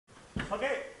Ok,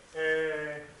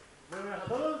 muy buenas a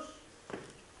todos,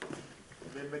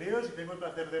 bienvenidos y tengo el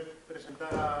placer de presentar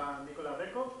a Nicola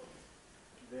Greco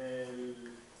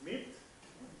del MIT,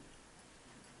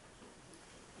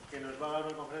 que nos va a dar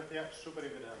una conferencia súper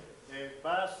interesante.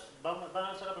 Van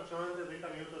a ser aproximadamente 30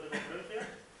 minutos de conferencia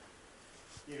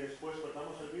y después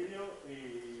cortamos el vídeo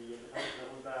y empezamos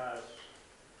preguntas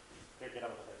que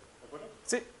queramos hacer, ¿de acuerdo?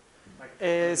 Sí.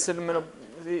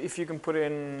 If you can put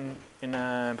it in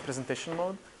a presentation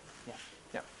mode.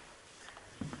 Yeah.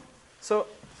 So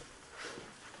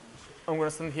I'm going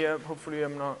to stand here. Hopefully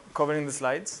I'm not covering the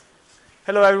slides.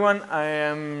 Hello everyone. I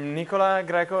am Nicola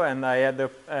Greco, and I had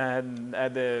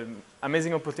the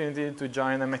amazing opportunity to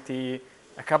join MIT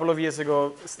a couple of years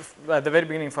ago, at the very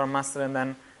beginning for a master and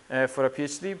then for a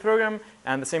PhD program.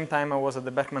 And at the same time I was at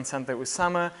the Berkman Center with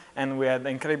Summer, and we had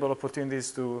incredible opportunities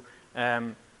to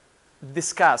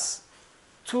discuss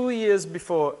 2 years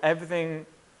before everything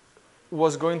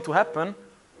was going to happen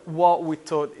what we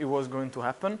thought it was going to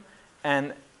happen.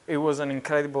 And it was an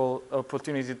incredible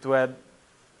opportunity to have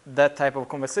that type of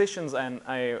conversations, and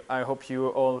I hope you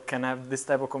all can have this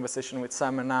type of conversation with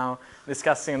Summer now,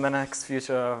 discussing the next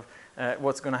future of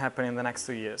what's going to happen in the next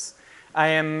 2 years. I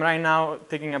am right now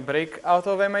taking a break out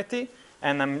of MIT,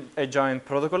 and I joined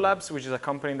Protocol Labs, which is a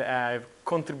company that I've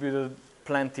contributed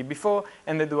plenty before,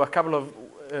 and they do a couple of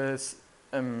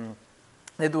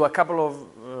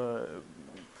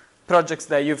projects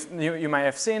that you might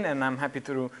have seen, and I'm happy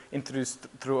to introduce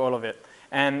through all of it.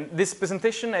 And this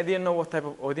presentation, I didn't know what type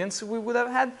of audience we would have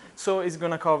had, so it's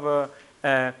going to cover,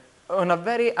 on a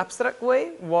very abstract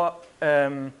way, what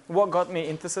got me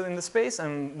interested in the space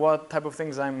and what type of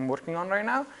things I'm working on right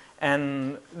now.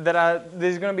 And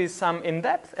there's going to be some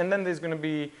in-depth, and then there's going to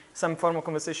be some formal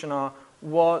conversation on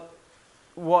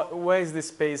where is this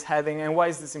space heading and why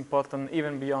is this important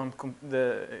even beyond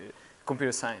the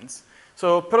computer science.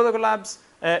 So Protocol Labs,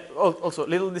 also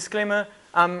little disclaimer,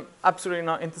 I'm absolutely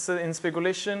not interested in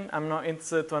speculation. I'm not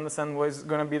interested to understand what is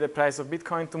going to be the price of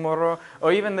Bitcoin tomorrow,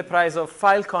 or even the price of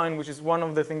Filecoin, which is one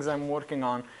of the things I'm working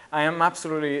on. I am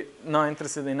absolutely not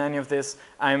interested in any of this.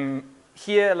 I'm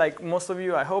here, like most of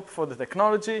you, I hope, for the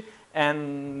technology,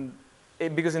 and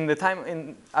because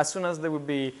as soon as there will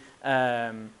be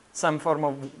some form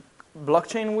of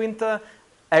blockchain winter,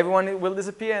 everyone will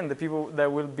disappear, and the people that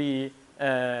will be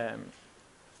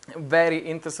very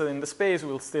interested in the space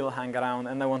will still hang around,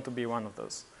 and I want to be one of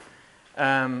those.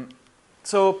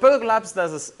 So Protocol Labs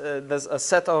does a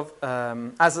set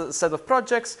of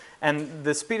projects, and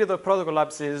the spirit of Protocol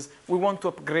Labs is we want to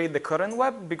upgrade the current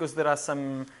web because there are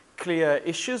some clear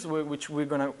issues which we're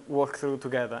going to walk through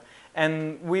together.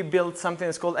 And we built something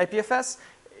that's called IPFS.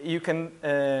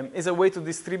 Is a way to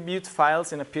distribute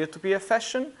files in a peer-to-peer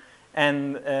fashion,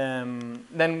 and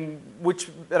then which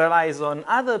relies on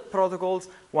other protocols.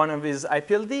 One of is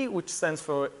IPLD, which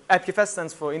IPFS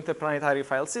stands for Interplanetary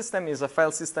File System. Is a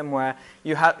file system where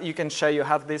you can share your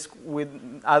hard disk with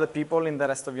other people in the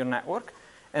rest of your network.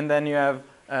 And then you have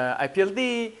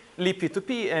IPLD,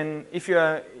 libp2p, and if you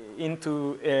are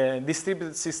into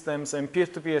distributed systems and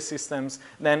peer-to-peer systems,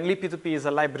 then libp2p is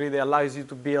a library that allows you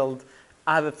to build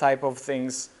other type of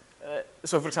things.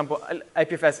 So for example,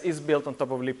 IPFS is built on top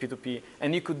of libp2p,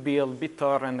 and you could build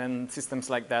BitTorrent and systems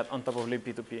like that on top of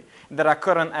libp2p. There are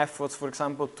current efforts, for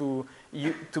example, to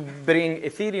bring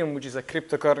Ethereum, which is a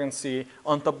cryptocurrency,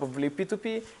 on top of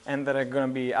libp2p, and there are going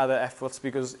to be other efforts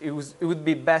because it would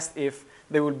be best if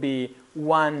there would be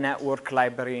one network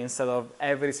library instead of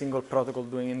every single protocol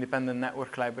doing independent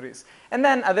network libraries. And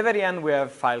then at the very end, we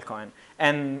have Filecoin.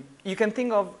 And you can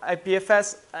think of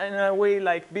IPFS in a way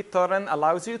like BitTorrent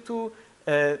allows you to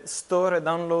store and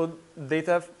download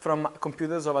data from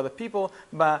computers of other people,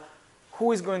 but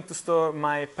who is going to store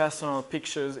my personal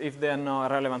pictures if they are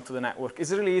not relevant to the network?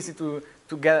 It's really easy to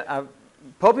get a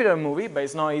popular movie, but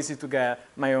it's not easy to get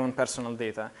my own personal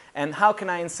data. And how can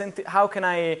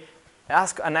I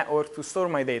ask a network to store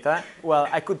my data? Well,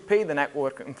 I could pay the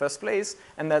network in first place,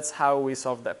 and that's how we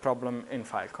solve that problem in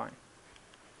Filecoin.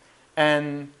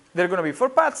 And there are going to be 4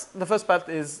 parts. The first part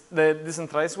is the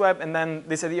decentralized web, and then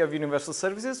this idea of universal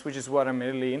services, which is what I'm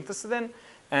really interested in,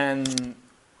 and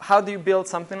how do you build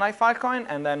something like Filecoin,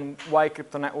 and then why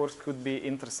crypto networks could be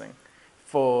interesting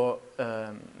for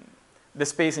the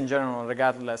space in general,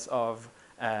 regardless of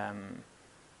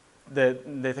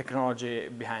the technology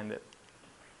behind it.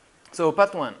 So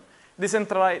part 1,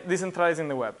 decentralizing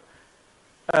the web.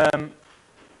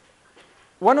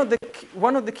 One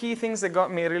of the key things that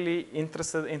got me really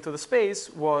interested into the space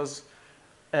was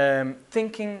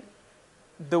thinking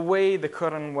the way the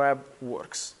current web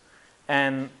works.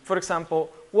 And for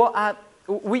example,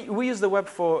 we use the web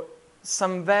for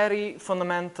some very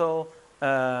fundamental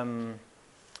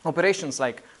operations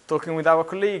like talking with our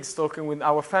colleagues, talking with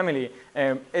our family.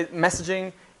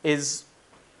 Messaging is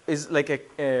like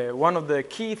one of the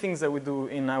key things that we do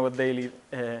in our daily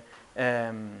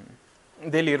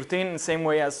routine, in the same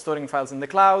way as storing files in the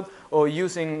cloud or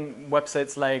using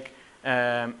websites like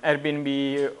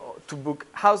Airbnb to book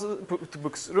houses, to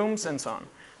book rooms, and so on.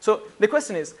 So the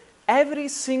question is, every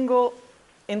single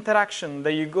interaction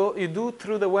that you do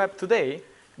through the web today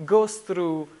goes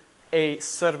through a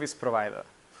service provider.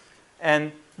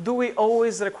 And do we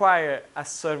always require a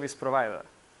service provider?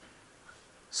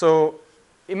 So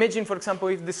imagine, for example,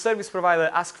 if the service provider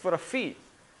asks for a fee.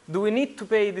 Do we need to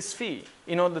pay this fee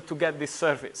in order to get this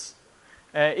service?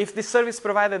 If the service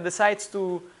provider decides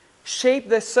to shape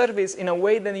the service in a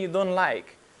way that you don't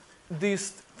like,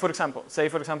 for example,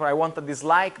 I want a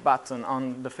dislike button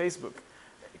on the Facebook.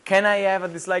 Can I have a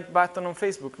dislike button on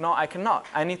Facebook? No, I cannot.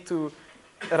 I need to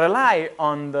rely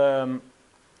on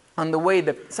the way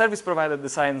the service provider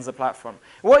designs the platform.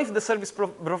 What if the service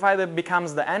provider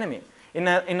becomes the enemy? In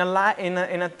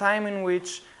a time in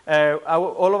which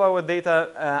all of our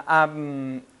data are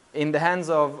in the hands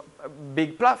of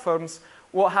big platforms,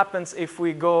 what happens if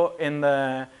we go in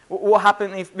the, what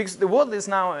happens if, because the world is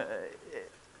now,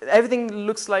 everything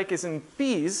looks like it's in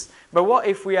peace, but what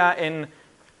if we are in,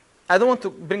 I don't want to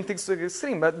bring things to the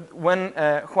extreme, but when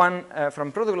Juan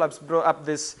from Protocol Labs brought up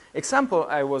this example,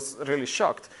 I was really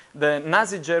shocked. The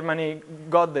Nazi Germany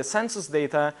got the census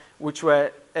data, which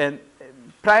were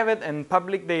private and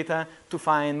public data, to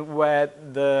find where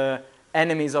the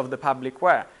enemies of the public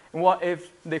were. What if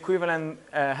the equivalent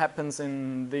happens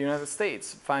in the United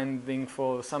States, finding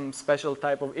for some special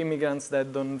type of immigrants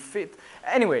that don't fit?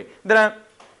 Anyway, there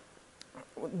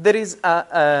is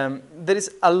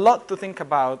a lot to think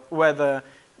about whether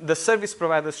the service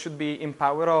providers should be in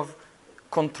power of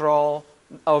control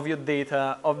of your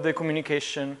data, of the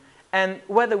communication, and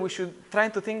whether we should try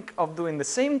to think of doing the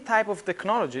same type of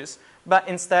technologies, but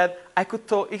instead I could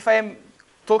talk, if I am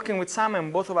talking with Sam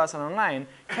and both of us are online,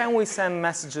 can we send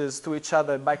messages to each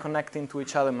other by connecting to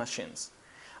each other's machines?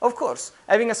 Of course,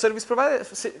 having a service provider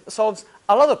solves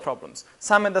a lot of problems.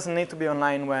 Sam doesn't need to be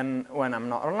online when I'm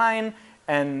not online,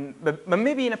 but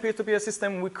maybe in a peer-to-peer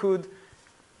system we could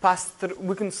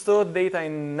we can store data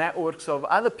in networks of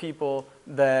other people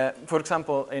that, for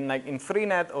example, in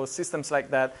Freenet or systems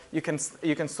like that, you can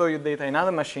store your data in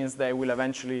other machines that will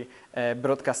eventually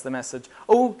broadcast the message.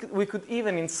 Or we could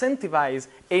even incentivize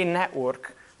a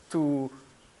network to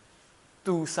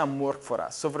do some work for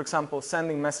us. So, for example,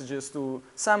 sending messages to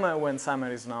Summer when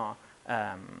Summer is not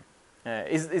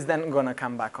is then going to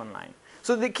come back online.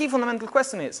 So the key fundamental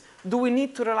question is: do we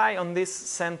need to rely on this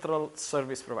central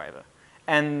service provider?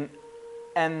 And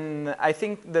I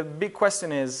think the big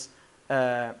question is,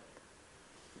 it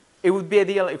would be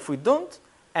ideal if we don't,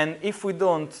 and if we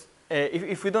don't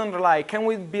rely, can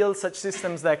we build such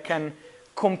systems that can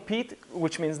compete,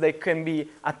 which means they can be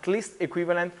at least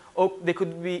equivalent, or they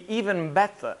could be even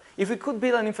better? If we could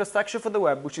build an infrastructure for the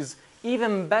web which is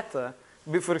even better,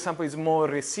 for example, is more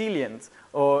resilient,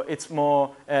 or it's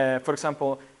more, for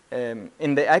example,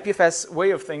 in the IPFS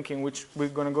way of thinking, which we're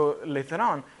going to go later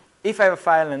on, if I have a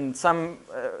file and some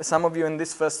of you in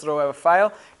this first row have a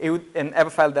file, and have a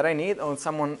file that I need, or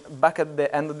someone back at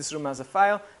the end of this room has a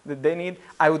file that they need,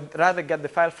 I would rather get the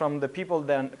file from the people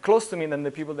that are close to me than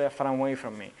the people that are far away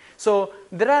from me. So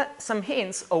there are some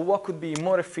hints of what could be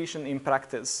more efficient in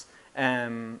practice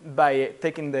by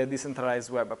taking the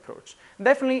decentralized web approach.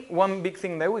 Definitely one big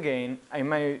thing that we gain, in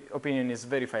my opinion, is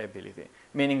verifiability,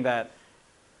 meaning that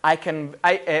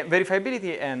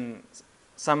verifiability and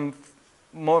some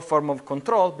more form of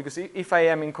control, because if I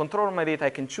am in control of my data,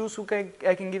 I can choose who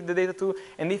I can give the data to,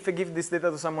 and if I give this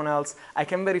data to someone else, I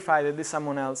can verify that this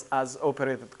someone else has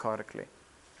operated correctly.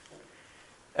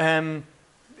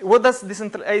 What does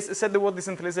I said the word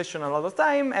decentralization a lot of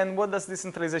time, and what does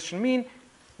decentralization mean?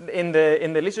 In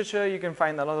the literature, you can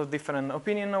find a lot of different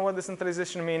opinions on what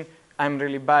decentralization means. I'm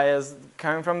really biased,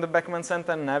 coming from the Beckman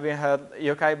Center, and having heard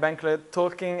Yochai Benkler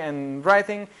talking and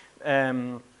writing.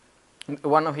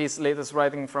 One of his latest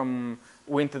writing from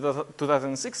winter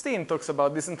 2016 talks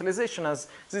about decentralization as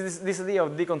this idea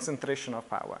of deconcentration of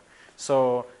power.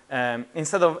 So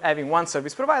instead of having one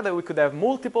service provider, we could have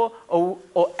multiple, or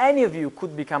any of you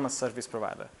could become a service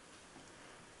provider.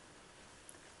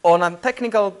 On a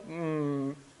technical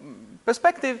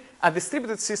perspective, a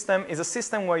distributed system is a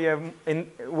system where you have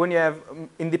when you have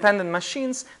independent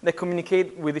machines that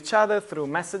communicate with each other through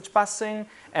message passing,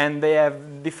 and they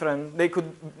have different. They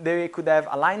could have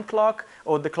aligned clock,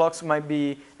 or the clocks might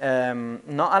be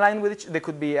not aligned with each. There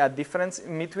could be a difference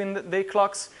in between the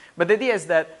clocks. But the idea is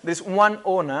that there's one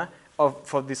owner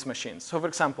for these machines. So, for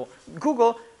example,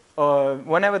 Google.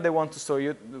 Whenever they want to store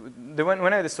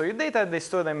whenever they store your data, they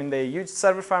store them in the huge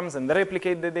server farms and they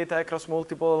replicate the data across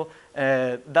multiple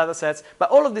data sets. But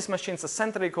all of these machines are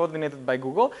centrally coordinated by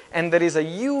Google, and there is a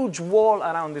huge wall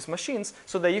around these machines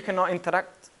so that you cannot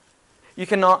interact, you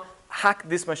cannot hack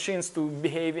these machines to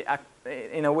behave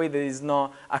in a way that is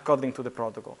not according to the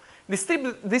protocol.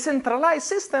 Decentralized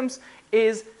systems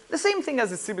is the same thing as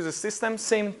distributed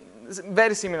systems,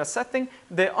 very similar setting.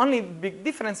 The only big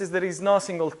difference is there is no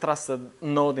single trusted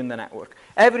node in the network.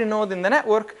 Every node in the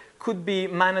network could be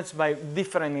managed by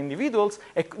different individuals.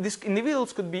 These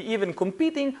individuals could be even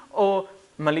competing or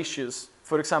malicious.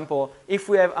 For example, if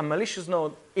we have a malicious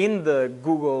node in the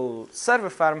Google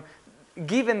server farm,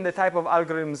 given the type of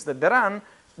algorithms that they run,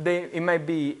 it might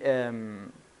be,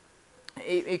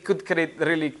 it could create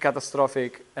really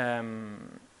catastrophic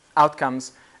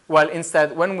outcomes. While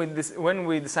instead, when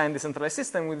we design decentralized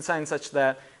system, we design such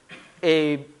that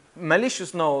a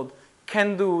malicious node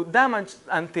can do damage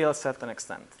until a certain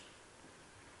extent.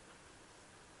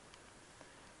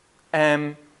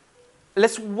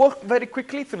 Let's walk very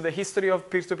quickly through the history of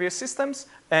peer-to-peer systems.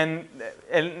 And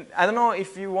I don't know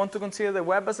if you want to consider the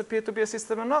web as a peer-to-peer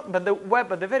system or not, but the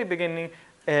web at the very beginning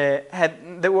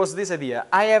there was this idea.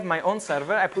 I have my own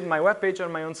server, I put my web page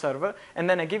on my own server, and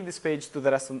then I give this page to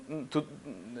the rest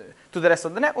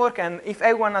of the network, and if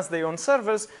everyone has their own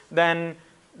servers, then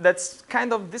that's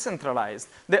kind of decentralized.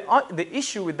 The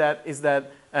issue with that is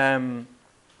that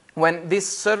when these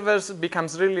servers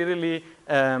becomes really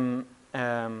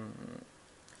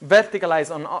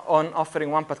verticalized on offering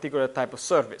one particular type of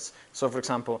service. So, for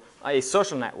example, a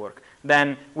social network.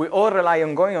 Then we all rely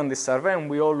on going on this server, and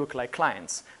we all look like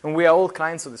clients. And we are all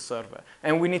clients of the server.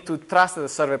 And we need to trust that the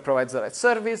server provides the right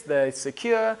service, that it's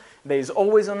secure, that it's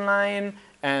always online,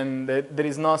 and that there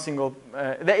is no single,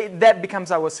 that becomes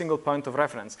our single point of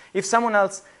reference. If someone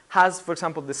else has, for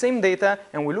example, the same data,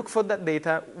 and we look for that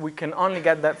data, we can only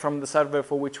get that from the server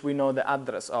for which we know the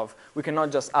address of. We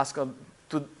cannot just ask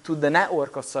to the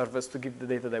network of servers to give the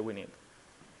data that we need.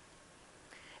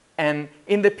 And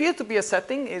in the peer-to-peer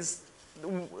setting, this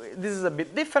is a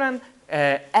bit different.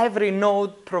 Every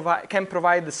node can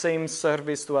provide the same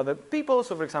service to other people.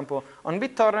 So, for example, on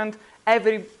BitTorrent,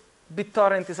 every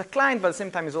BitTorrent is a client, but at the same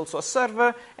time is also a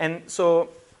server. And so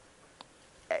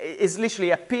it's literally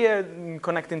a peer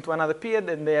connecting to another peer,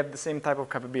 and they have the same type of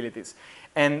capabilities.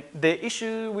 And the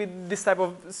issue with this type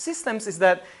of systems is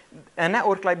that a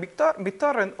network like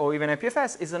BitTorrent or even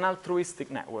IPFS is an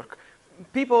altruistic network.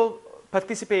 People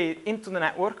participate into the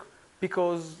network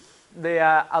because they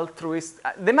are altruist.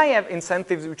 They might have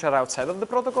incentives which are outside of the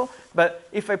protocol, but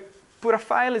if I put a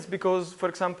file, it's because, for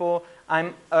example,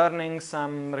 I'm earning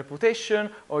some reputation,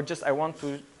 or just I want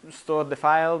to store the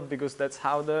file because that's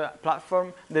how the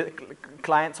platform, the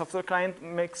software client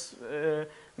makes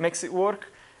it work.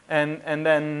 And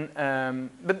then,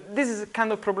 but this is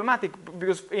kind of problematic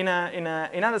because in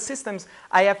other systems,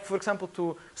 I have, for example,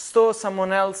 to store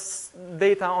someone else's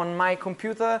data on my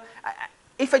computer.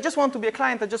 If I just want to be a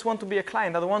client, I just want to be a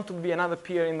client. I don't want to be another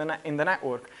peer in the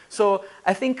network. So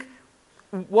I think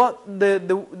what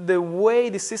the way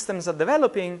the systems are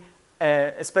developing,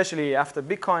 especially after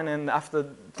Bitcoin and after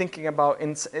thinking about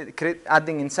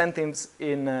adding incentives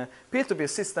in peer-to-peer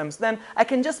systems, then I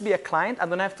can just be a client. I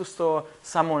don't have to store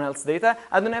someone else's data.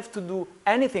 I don't have to do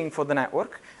anything for the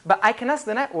network. But I can ask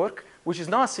the network, which is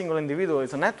not a single individual,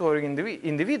 it's a network of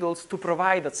individuals, to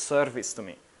provide that service to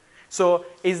me. So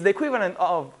it's the equivalent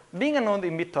of being a node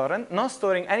in BitTorrent, not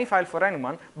storing any file for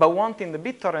anyone, but wanting the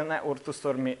BitTorrent network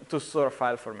to store a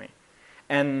file for me.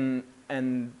 And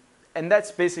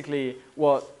that's basically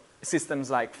what systems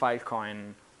like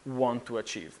Filecoin want to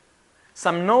achieve.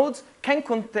 Some nodes can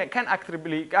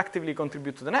actively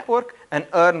contribute to the network and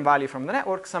earn value from the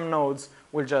network. Some nodes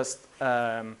will just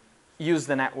use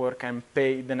the network and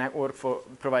pay the network for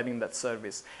providing that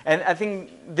service. And I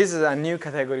think this is a new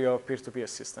category of peer-to-peer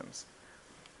systems.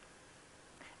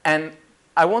 And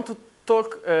I want to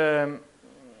talk,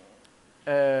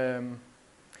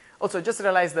 also I just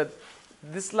realized that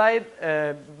this slide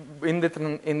in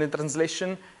the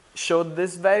translation showed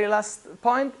this very last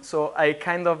point. So I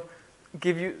kind of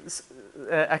give you,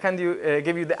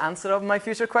 give you the answer of my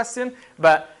future question,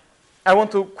 but I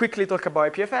want to quickly talk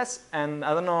about IPFS, and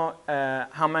I don't know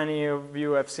how many of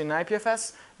you have seen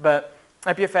IPFS, but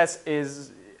IPFS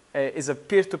is a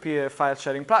peer-to-peer file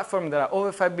sharing platform. There are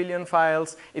over 5 billion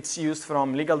files. It's used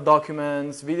from legal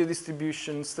documents, video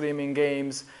distribution, streaming,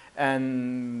 games,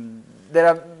 and there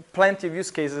are plenty of use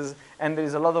cases, and there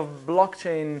is a lot of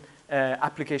blockchain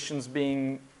applications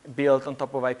being built on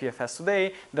top of IPFS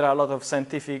today. There are a lot of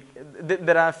scientific,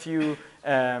 there are a few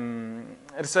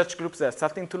research groups that are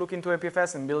starting to look into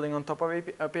IPFS and building on top of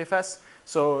IPFS,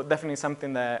 so definitely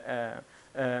something that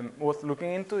worth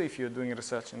looking into if you're doing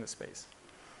research in the space.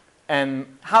 And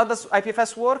how does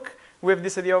IPFS work? We have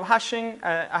this idea of hashing,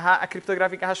 a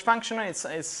cryptographic hash function.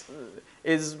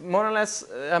 It's more or less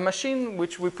a machine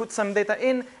which we put some data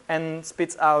in and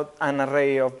spits out an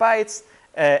array of bytes,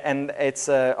 and it's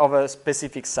of a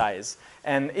specific size.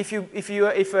 And if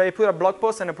I put a blog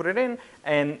post and I put it in,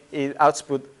 and it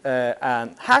outputs a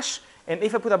hash, and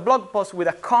if I put a blog post with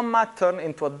a comma turned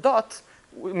into a dot,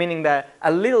 meaning that a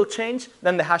little change,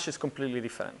 then the hash is completely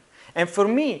different. And for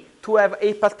me to have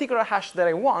a particular hash that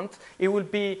I want, it will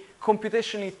be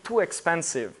computationally too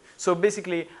expensive. So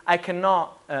basically, I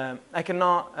cannot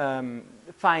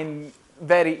find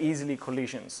very easily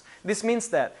collisions. This means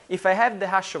that if I have the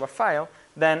hash of a file,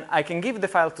 then I can give the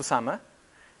file to Sama.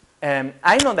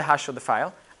 I know the hash of the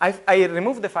file. I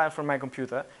remove the file from my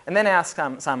computer, and then I ask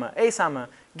Sama, hey Sama,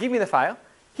 give me the file.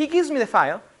 He gives me the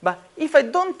file, but if I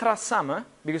don't trust Sama,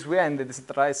 because we are in the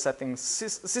decentralized settings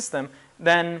system,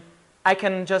 then I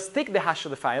can just take the hash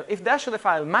of the file. If the hash of the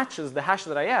file matches the hash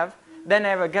that I have, then I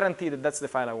have a guarantee that that's the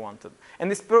file I wanted.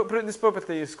 And this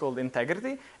property is called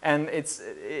integrity, and it's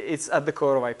at the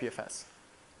core of IPFS.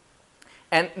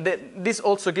 And this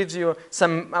also gives you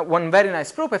one very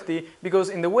nice property, because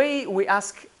in the way we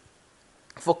ask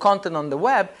for content on the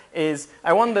web is,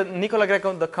 I want the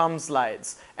nicolagreco.com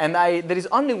slides. And there is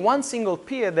only one single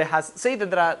peer that has, say that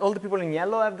there are, all the people in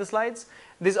yellow have the slides,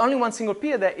 there's only one single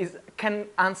peer that can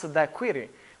answer that query.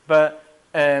 But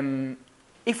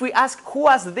if we ask who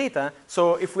has the data,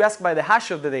 so if we ask by the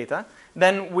hash of the data,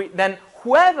 then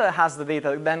whoever has the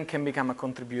data then can become a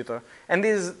contributor. And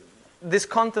this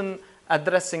content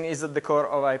addressing is at the core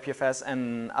of IPFS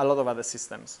and a lot of other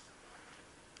systems.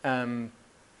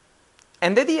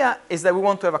 And the idea is that we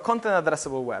want to have a content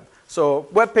addressable web. So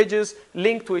web pages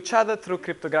link to each other through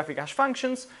cryptographic hash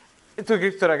functions, through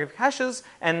cryptographic hashes,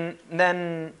 and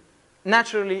then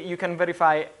naturally you can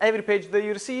verify every page that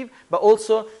you receive, but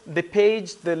also the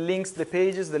page, the links, the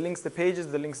pages, the links, the pages,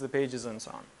 the links, the pages, and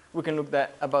so on. We can look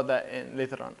about that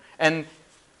later on. And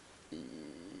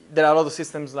there are a lot of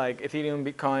systems like Ethereum,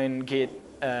 Bitcoin, Git,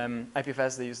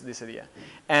 IPFS, they use this idea.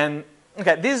 And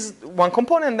okay, this is one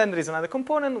component, then there is another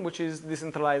component, which is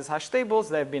decentralized hash tables.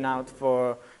 They've been out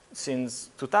since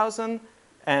 2000.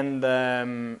 And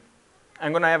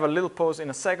I'm going to have a little pause in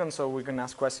a second, so we can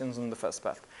ask questions on the first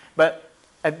part. But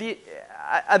I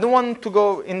don't want to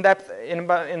go in depth in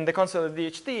the concept of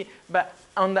DHT, but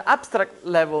on the abstract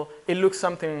level, it looks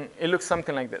something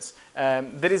like this.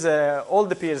 There is all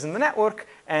the peers in the network,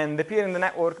 and the peer in the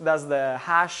network does the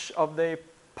hash of the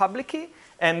public key,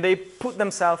 and they put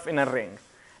themselves in a ring.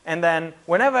 And then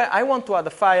whenever I want to add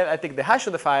a file, I take the hash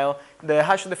of the file. The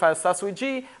hash of the file starts with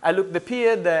G. I look the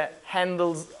peer that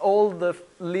handles all the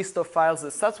list of files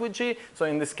that starts with G. So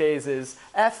in this case is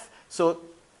F. So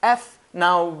F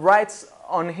now writes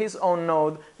on his own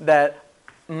node that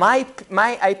my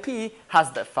IP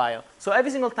has that file. So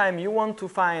every single time you want to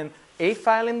find a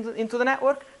file into the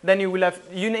network, then you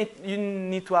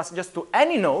need to ask just to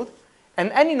any node,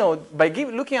 and any node, by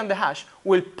looking at the hash,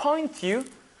 will point you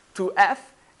to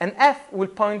F, and F will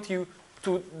point you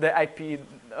to the IP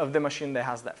of the machine that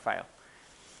has that file.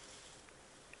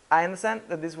 I understand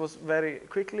that this was very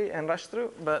quickly and rushed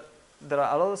through, but there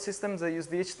are a lot of systems that use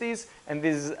DHTs, and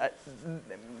this is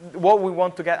what we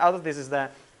want to get out of this is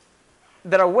that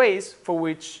there are ways for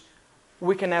which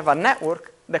we can have a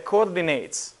network that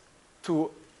coordinates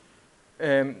to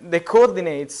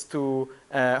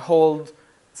hold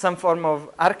some form of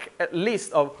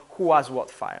list of who has what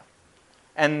file.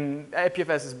 And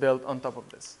IPFS is built on top of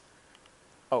this.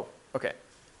 Oh, okay.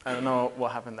 I don't know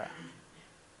what happened there.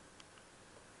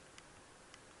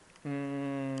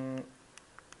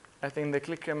 I think the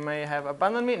clicker may have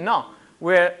abandoned me. No,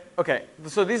 okay.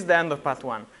 So this is the end of part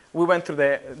one. We went through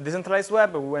the decentralized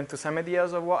web, we went to some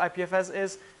ideas of what IPFS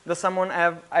is. Does someone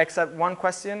have, except one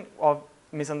question of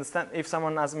if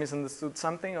someone has misunderstood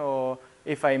something, or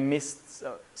if I missed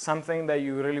something that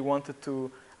you really wanted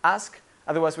to ask?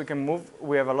 Otherwise, we can move.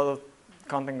 We have a lot of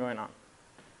content going on.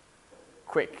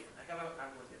 Quick. I have a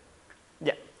question.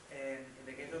 Yeah. In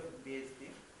the case of DHT,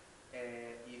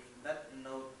 if that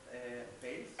node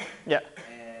fails, yeah.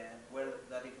 Where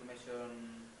that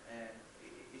information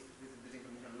is this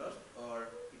information lost, or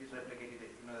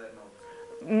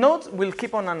will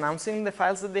keep on announcing the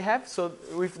files that they have. So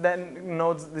if that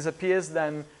node disappears,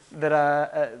 then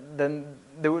the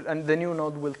new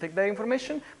node will take that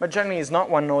information. But generally, it's not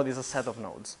one node; it's a set of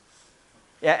nodes.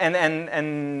 Yeah, and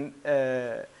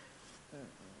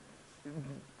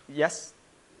yes.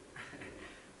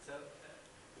 So,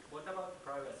 what about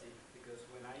privacy? Because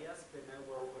when I ask the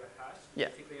network for a hash, yeah,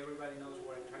 basically everybody knows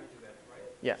what I'm trying to get, right?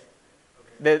 Yeah.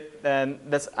 Okay.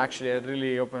 That's actually a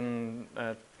really open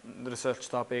research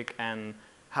topic. And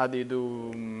how do you do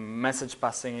message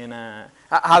passing in a?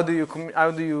 How do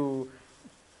you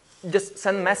just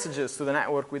send messages to the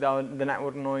network without the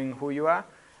network knowing who you are,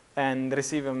 and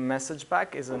receive a message back?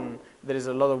 There is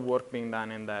a lot of work being done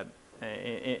in that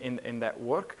in that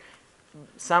work.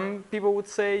 Some people would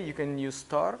say you can use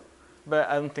Tor, but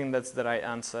I don't think that's the right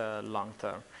answer long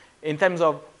term. In terms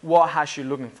of what hash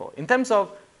you're looking for, in terms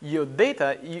of your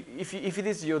data, if it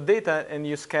is your data and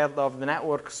you're scared of the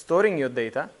network storing your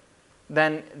data,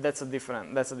 then that's a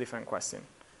different question,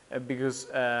 because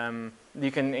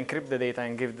you can encrypt the data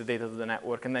and give the data to the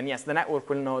network, and then yes, the network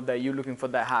will know that you're looking for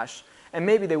that hash, and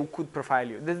maybe they could profile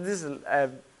you. This is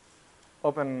an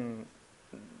open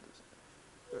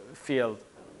field.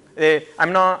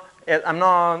 I'm not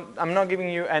giving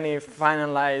you any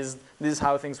finalized. This is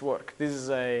how things work. This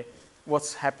is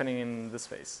what's happening in the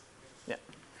space. Yeah.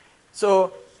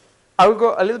 So I will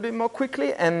go a little bit more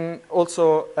quickly, and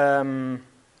also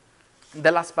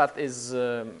the last part is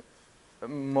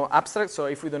more abstract. So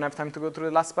if we don't have time to go through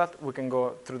the last part, we can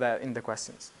go through that in the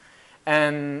questions.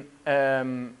 And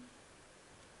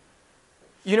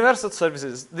universal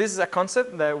services. This is a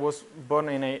concept that was born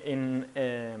in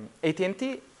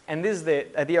AT&T, and this is the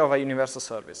idea of a universal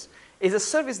service. It's a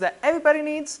service that everybody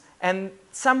needs, and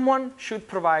someone should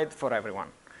provide for everyone.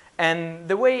 And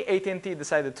the way AT&T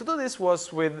decided to do this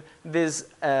was with this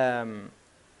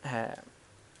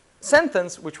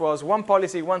sentence, which was one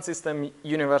policy, one system,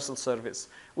 universal service,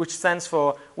 which stands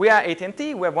for, we are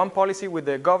AT&T, we have one policy with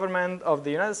the government of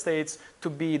the United States to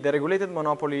be the regulated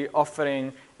monopoly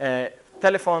offering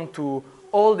telephone to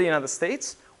all the United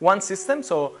States, one system.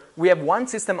 So we have one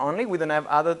system only, we don't have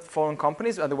other phone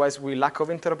companies, otherwise we lack of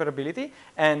interoperability,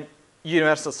 and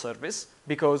universal service,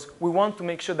 because we want to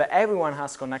make sure that everyone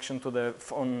has connection to the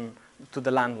phone, to the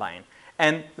landline.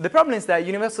 And the problem is that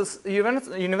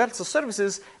universal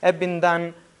services have been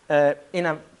done in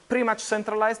a pretty much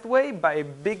centralized way by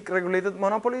big regulated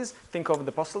monopolies. Think of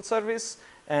the postal service,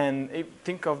 and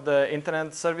think of the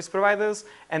internet service providers.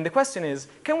 And the question is,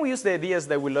 can we use the ideas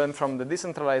that we learned from the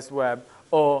decentralized web,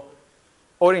 or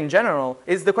in general,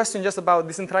 is the question just about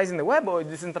decentralizing the web or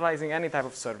decentralizing any type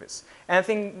of service? And I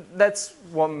think that's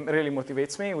what really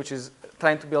motivates me, which is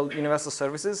trying to build universal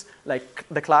services like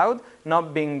the cloud,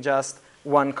 not being just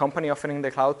one company offering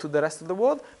the cloud to the rest of the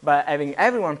world, but having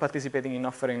everyone participating in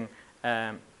offering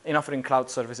cloud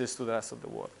services to the rest of the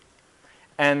world.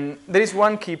 And there is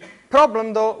one key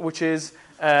problem, though, which is,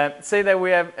 say that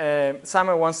we have,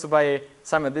 Summer wants to buy,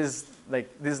 Summer, this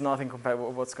is nothing compared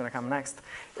with what's going to come next.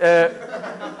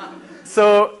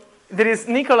 So there is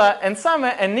Nicola and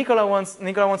Summer, and Nicola wants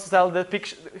to sell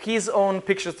his own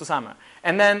pictures to Summer.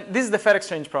 And then this is the fair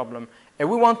exchange problem. And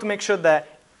we want to make sure that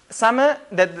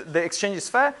that the exchange is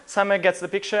fair, Summer gets the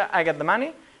picture, I get the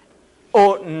money,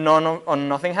 or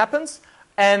nothing happens.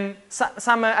 And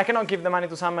Summer, I cannot give the money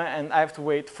to Summer, and I have to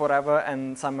wait forever,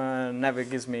 and Summer never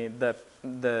gives me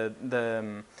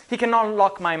he cannot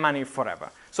lock my money forever.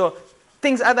 So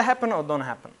things either happen or don't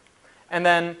happen. And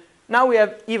then now we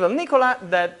have evil Nicola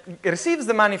that receives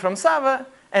the money from Sava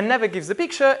and never gives the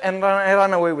picture and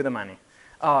run away with the money.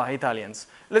 Oh, Italians.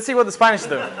 Let's see what the Spanish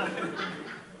do.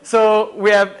 So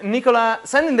we have Nicola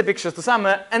sending the pictures to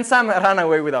Summer, and Summer ran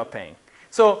away without paying.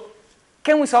 So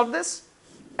can we solve this?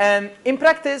 And in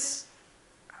practice,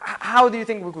 how do you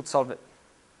think we could solve it?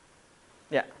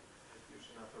 Yeah.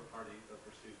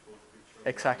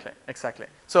 Exactly.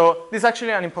 So this is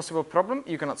actually an impossible problem.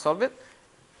 You cannot solve it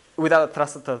without a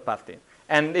trusted third party.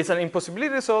 And it's an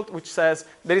impossibility result which says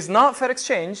there is not fair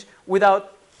exchange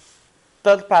without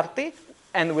third party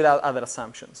and without other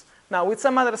assumptions. Now, with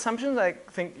some other assumptions, I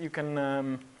think you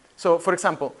can, so for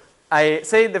example, I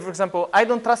say that, for example, I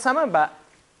don't trust Summer, but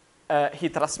he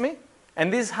trusts me.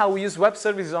 And this is how we use web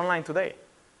services online today.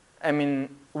 I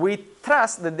mean, we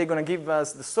trust that they're going to give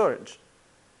us the storage.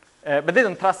 But they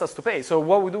don't trust us to pay. So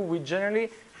what we do, we generally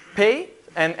pay,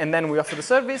 and then we offer the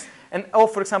service. Or,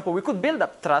 for example, we could build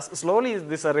up trust slowly.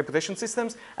 These are reputation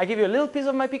systems. I give you a little piece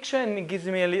of my picture, and he gives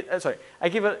me a little,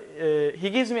 he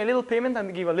gives me a little payment,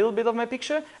 and give a little bit of my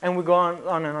picture, and we go on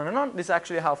and on and on. This is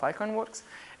actually how Filecoin works.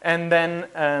 And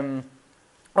then,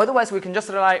 otherwise, we can just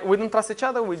rely, we don't trust each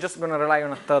other, we're just going to rely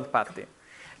on a third party.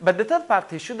 But the third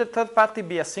party, should the third party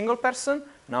be a single person?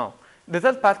 No. The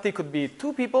third party could be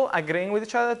 2 people agreeing with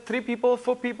each other, 3 people,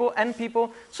 4 people, n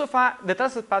people. So far, the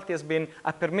trusted party has been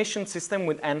a permission system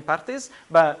with n parties,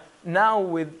 but now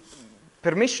with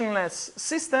permissionless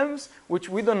systems, which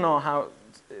we don't know how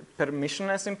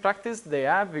permissionless in practice they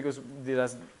are, because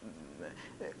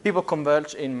people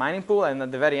converge in mining pool, and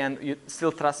at the very end, you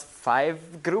still trust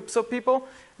 5 groups of people.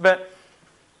 But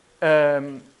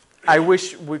I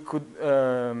wish we could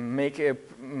make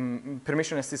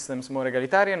permissionless systems more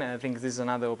egalitarian, and I think this is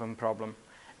another open problem.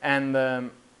 And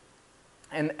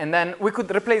then we could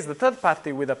replace the third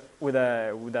party with a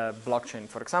blockchain,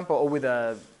 for example, or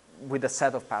with a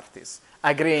set of parties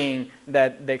agreeing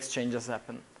that the exchange has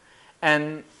happened.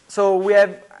 And so we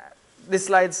have these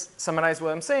slides summarize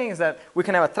what I'm saying is that we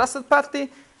can have a trusted party.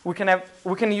 We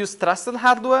can use trusted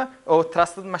hardware or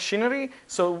trusted machinery.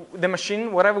 So the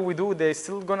machine, whatever we do, they're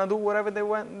still gonna do whatever they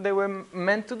were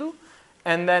meant to do.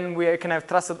 And then we can have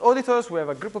trusted auditors. We have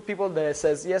a group of people that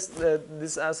says yes,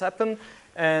 this has happened,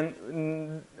 and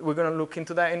we're gonna look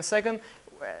into that in a second.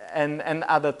 And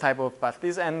other type of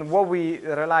parties. And what we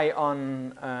rely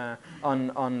on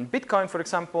Bitcoin, for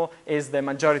example, is the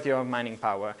majority of mining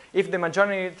power. If the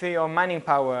majority of mining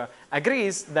power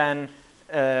agrees, then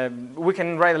we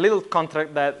can write a little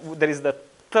contract that there is the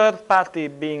third party,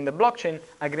 being the blockchain,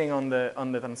 agreeing on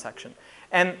the transaction.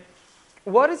 And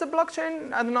what is a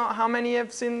blockchain? I don't know how many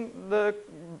have seen the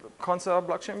concept of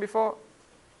blockchain before.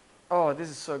 Oh,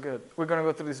 this is so good. We're going to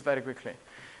go through this very quickly.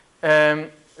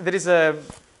 There is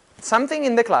something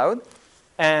in the cloud,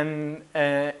 and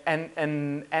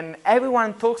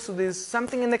everyone talks to this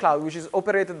something in the cloud, which is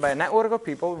operated by a network of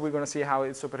people. We're going to see how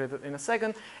it's operated in a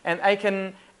second. And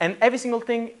every single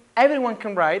thing, everyone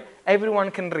can write,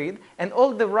 everyone can read, and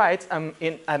all the writes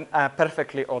are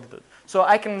perfectly ordered. So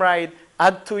I can write,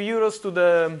 add 2 euros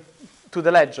to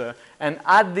the ledger, and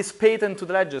add this patent to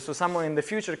the ledger. So someone in the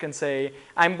future can say,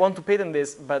 I want to patent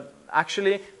this, but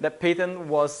actually that patent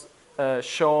was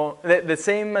shown, the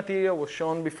same material was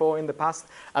shown before in the past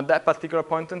at that particular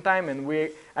point in time, and we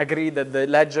agree that the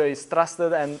ledger is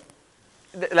trusted, and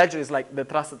the ledger is like the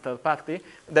trusted third party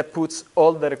that puts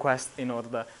all the requests in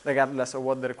order, regardless of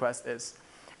what the request is.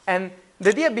 And the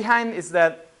idea behind is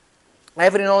that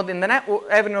every node in the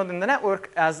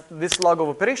network has this log of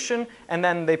operation, and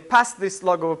then they pass this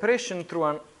log of operation through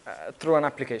an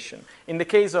application. In the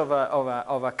case of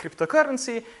a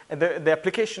cryptocurrency, the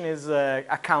application is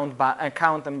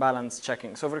account and balance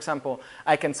checking. So, for example,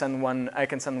 I can send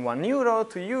 €1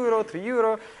 to euro, 3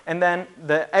 euro, and then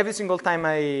every single time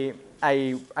I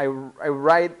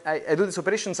do these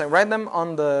operations, I write them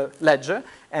on the ledger,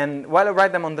 and while I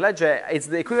write them on the ledger, it's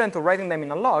the equivalent of writing them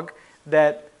in a log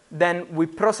that then we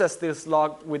process this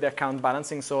log with the account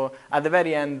balancing. So at the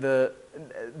very end, the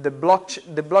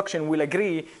blockchain will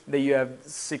agree that you have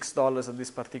 $6 at this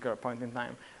particular point in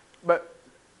time. But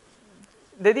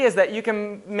the idea is that you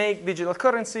can make digital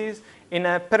currencies in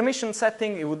a permission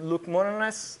setting. It would look more or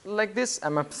less like this.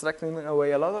 I'm abstracting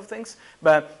away a lot of things,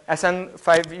 but I send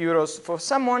 5 euros for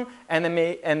someone, and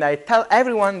I tell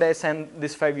everyone that I send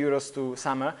this 5 euros to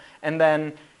Summer, and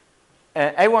then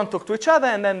everyone talk to each other,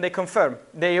 and then they confirm.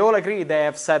 They all agree they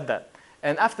have said that.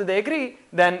 And after they agree,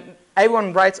 then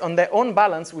everyone writes on their own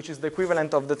balance, which is the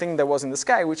equivalent of the thing that was in the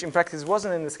sky, which in practice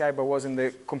wasn't in the sky, but was in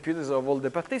the computers of all the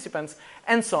participants,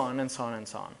 and so on, and so on, and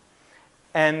so on.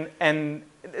 And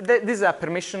this is a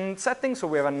permission setting, so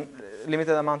we have a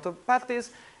limited amount of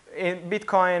parties. In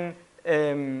Bitcoin,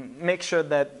 make sure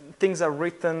that things are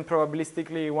written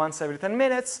probabilistically once every 10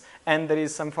 minutes, and there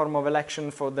is some form of election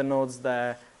for the nodes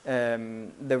that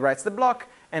writes the block,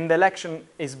 and the election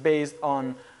is based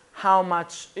on how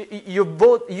much you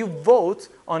vote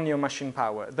on your machine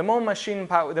power. The more machine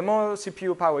power, the more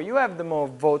CPU power you have, the more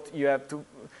vote you have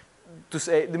to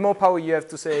say, the more power you have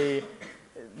to say,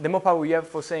 the more power you have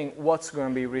for saying what's going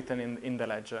to be written in the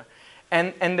ledger.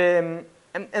 And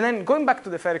then going back to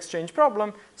the fair exchange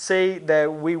problem, say that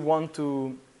we want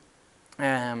to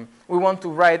have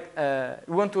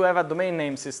a domain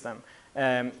name system.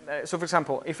 So, for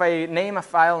example, if I name a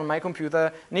file on my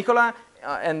computer, Nicola,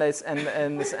 and I send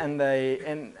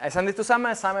it to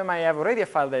Summer might have already a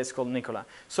file that is called Nicola.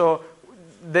 So,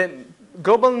 the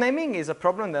global naming is a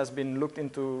problem that has been looked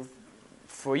into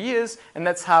for years, and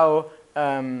that's how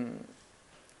and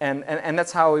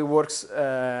that's how it works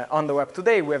on the web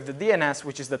today. We have the DNS,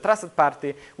 which is the trusted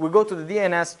party. We go to the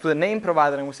DNS, to the name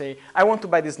provider, and we say, I want to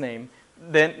buy this name.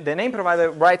 The name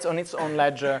provider writes on its own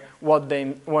ledger what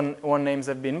names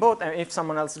have been bought, and if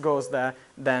someone else goes there,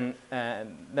 then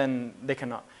they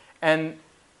cannot. And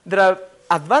there are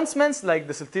advancements like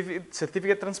the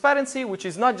certificate transparency, which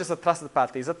is not just a trusted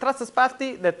party. It's a trusted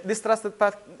party that this trusted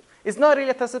party is not really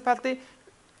a trusted party.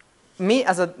 Me,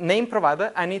 as a name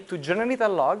provider, I need to generate a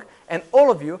log, and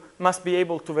all of you must be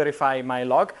able to verify my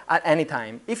log at any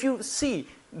time. If you see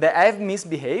that I have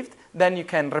misbehaved, then you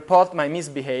can report my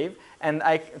misbehave and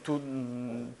to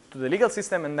the legal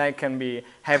system, and I can be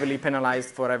heavily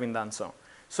penalized for having done so.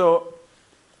 So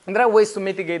there are ways to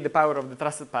mitigate the power of the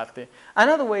trusted party.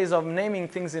 Another ways of naming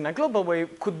things in a global way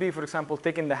could be, for example,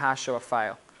 taking the hash of a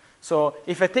file. So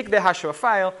if I take the hash of a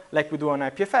file, like we do on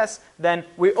IPFS, then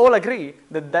we all agree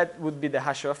that that would be the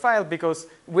hash of a file because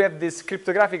we have this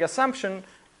cryptographic assumption.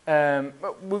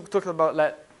 We talked about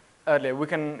that earlier. We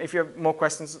can, if you have more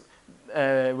questions,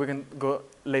 we can go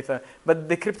later. But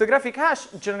the cryptographic hash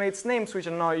generates names which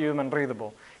are not human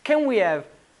readable. Can we have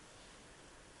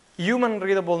human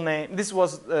readable name? This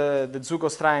was the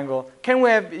Zukos triangle. Can we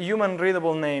have human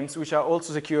readable names which are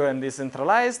also secure and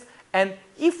decentralized? And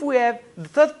if we have the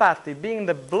third party being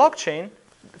the blockchain,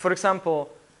 for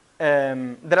example,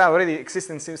 there are already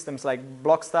existing systems like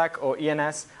Blockstack or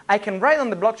ENS. I can write on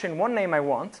the blockchain one name I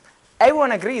want.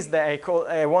 Everyone agrees that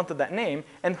I wanted that name,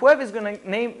 and whoever is going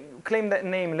to claim that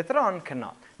name later on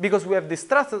cannot, because we have this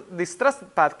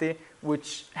trusted party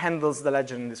which handles the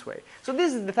ledger in this way. So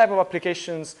this is the type of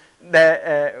applications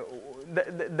that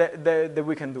that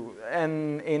we can do,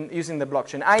 and in using the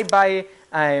blockchain.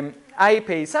 I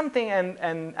pay something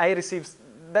and I receive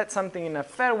that something in a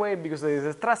fair way because there is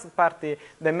a trusted party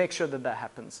that makes sure that that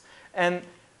happens. And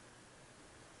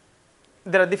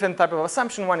there are different types of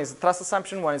assumptions. One is a trust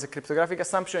assumption, one is a cryptographic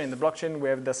assumption. In the blockchain, we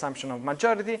have the assumption of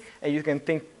majority, and you can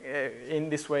think in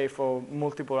this way for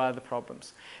multiple other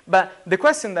problems. But the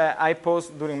question that I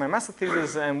posed during my master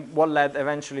thesis and what led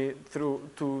eventually through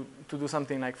to do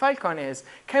something like Filecoin is,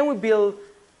 can we build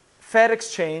fair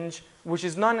exchange which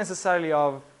is not necessarily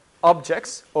of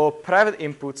objects or private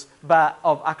inputs, but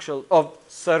of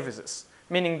services?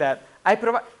 Meaning that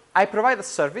I provide a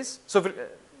service. So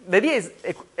the idea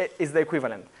is the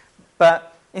equivalent.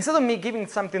 But instead of me giving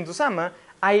something to Summer,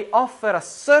 I offer a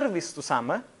service to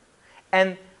Summer.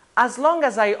 And as long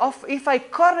as if I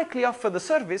correctly offer the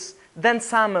service, then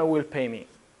Summer will pay me.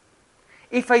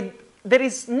 There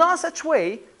is no such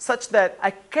way such that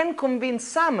I can convince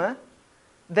Summer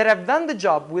that I've done the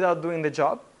job without doing the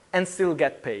job and still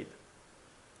get paid.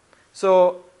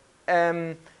 So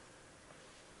the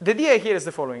idea here is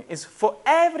the following, is for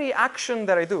every action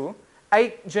that I do,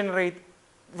 I generate,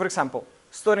 for example,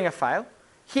 storing a file.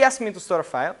 He asked me to store a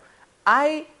file.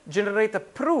 I generate a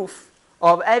proof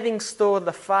of having stored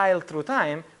the file through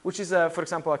time, which is, for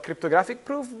example, a cryptographic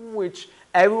proof, which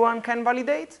everyone can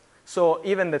validate. So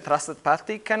even the trusted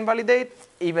party can validate,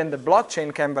 even the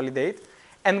blockchain can validate.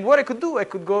 And what I could do,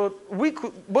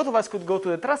 both of us could go to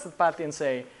the trusted party and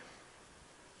say,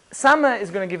 Summer is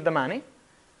going to give the money.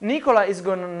 Nicola is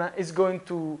going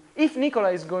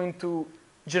to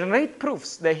generate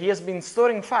proofs that he has been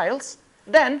storing files,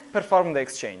 then perform the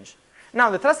exchange. Now,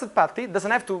 the trusted party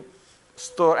doesn't have to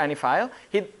store any file.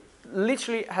 He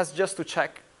literally has just to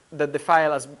check that the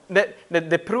file that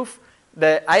the proof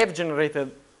that I have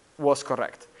generated was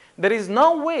correct. There is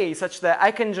no way such that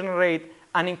I can generate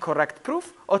an incorrect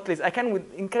proof, or at least I can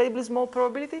with incredibly small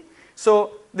probability.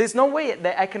 So there's no way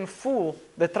that I can fool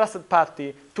the trusted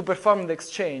party to perform the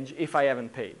exchange if I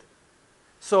haven't paid.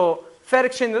 So fair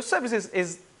exchange of services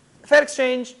is fair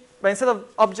exchange, but instead of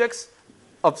objects,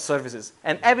 of services.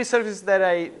 And every service that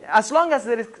as long as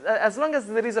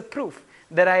there is a proof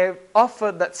that I have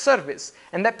offered that service,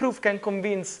 and that proof can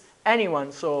convince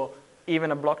anyone, so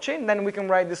even a blockchain, then we can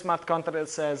write this smart contract that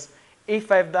says,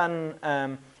 if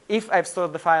I've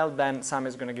stored the file, then Sam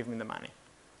is going to give me the money.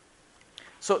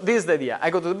 So this is the idea. I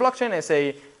go to the blockchain, I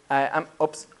say, I'm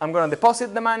going to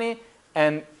deposit the money,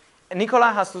 and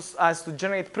Nicola has to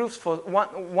generate proofs for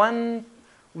one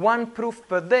proof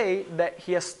per day that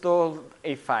he has stored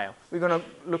a file. We're going to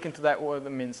look into that, what it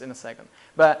means in a second.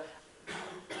 But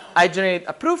I generate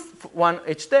a proof, one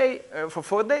each day, for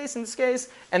 4 days in this case,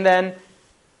 and then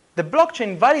the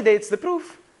blockchain validates the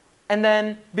proof, and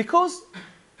then because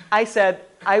I said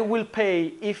I will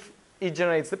pay if it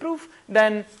generates the proof,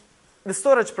 then the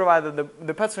storage provider,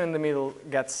 the person in the middle,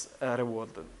 gets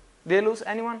rewarded. Did I lose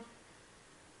anyone?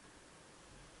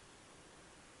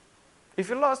 If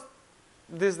you lost,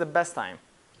 this is the best time.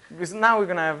 Because now we're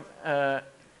going to have...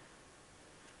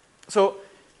 so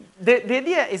the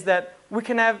idea is that we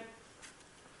can have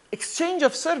exchange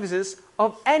of services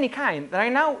of any kind.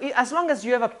 Right now, as long as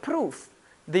you have a proof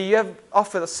that you have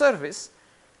offered a service,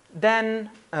 then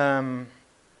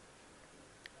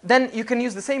you can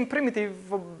use the same primitive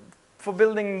for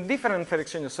building different fair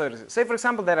exchange of services. Say, for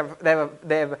example,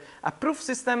 they have a proof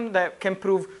system that can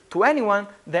prove to anyone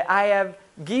that I have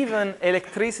given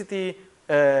electricity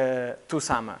to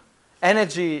Summer,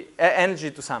 energy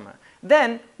to Summer.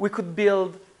 Then we could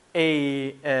build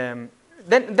a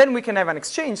then we can have an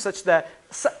exchange such that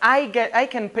I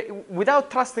can pay, without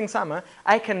trusting Summer,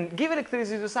 I can give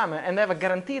electricity to Summer and have a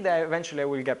guarantee that eventually I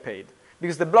will get paid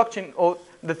because the blockchain or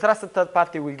the trusted third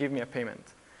party will give me a payment.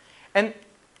 And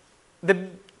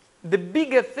the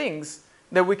bigger things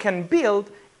that we can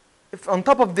build on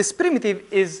top of this primitive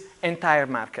is entire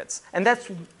markets. And this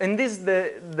is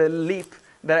the leap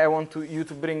that I want you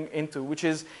to bring into, which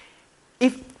is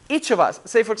if each of us,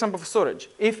 say for example for storage,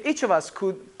 if each of us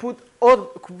could put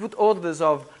orders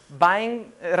of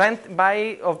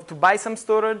to buy some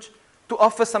storage, to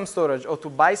offer some storage, or to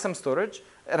buy some storage,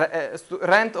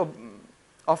 rent or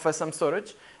offer some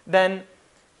storage, then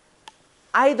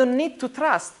I don't need to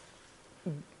trust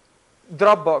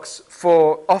Dropbox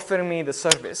for offering me the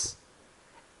service.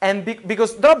 And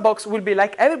because Dropbox will be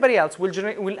like everybody else,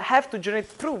 will have to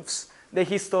generate proofs that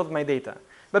he stored my data.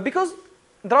 But because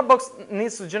Dropbox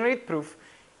needs to generate proof,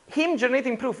 him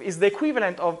generating proof is the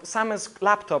equivalent of Summer's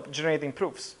laptop generating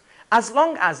proofs. As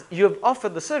long as you have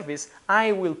offered the service,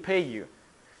 I will pay you.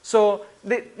 So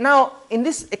now, in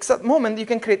this exact moment, you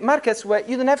can create markets where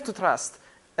you don't have to trust.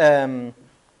 You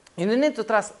don't need to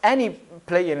trust any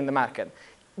player in the market,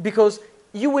 because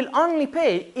you will only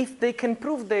pay if they can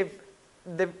prove they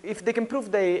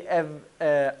have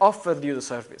offered you the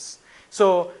service.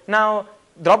 So now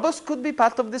Dropbox could be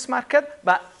part of this market,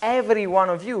 but every one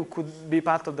of you could be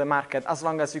part of the market as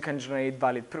long as you can generate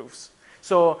valid proofs.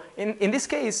 So in this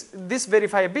case, this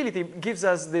verifiability gives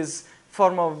us this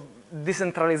form of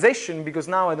decentralization, because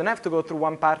now I don't have to go through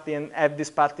one party and have this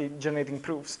party generating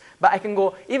proofs. But I can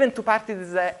go even to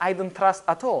parties that I don't trust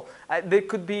at all. There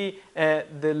could be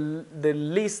the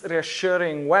least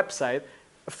reassuring website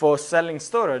for selling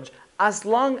storage, as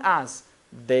long as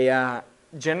they are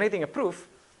generating a proof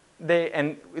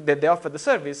and that they offer the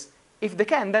service. If they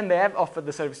can, then they have offered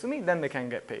the service to me, then they can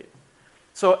get paid.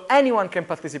 So anyone can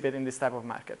participate in this type of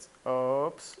markets.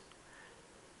 Oops.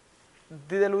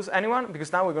 Did I lose anyone?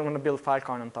 Because now we're going to build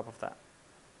Filecoin on top of that.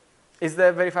 Is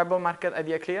the verifiable market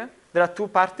idea clear? There are two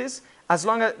parties. As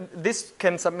long as this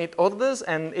can submit orders,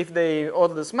 and if the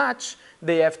orders match,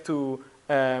 they have to,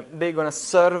 they're going to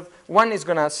serve, one is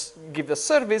going to give the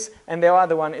service, and the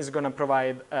other one is going to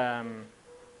provide, yeah.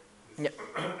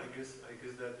 I guess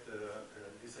that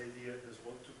this idea is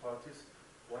two parties,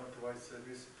 one provides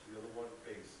service, the other one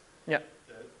pays. Yeah. It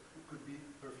could be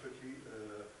perfectly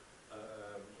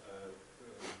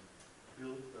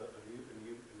build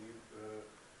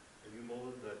a new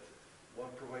model that one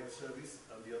provides service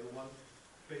and the other one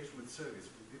pays with service.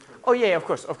 With different Yeah, of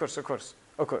course.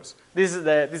 This is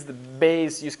the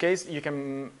base use case. You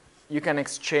can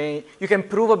exchange. You can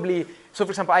provably. So,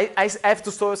 for example, I have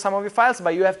to store some of your files,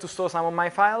 but you have to store some of my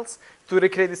files to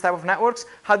recreate this type of networks.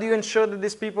 How do you ensure that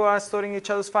these people are storing each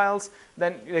other's files?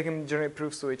 Then they can generate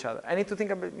proofs to each other. I need to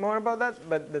think a bit more about that,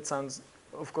 but that sounds.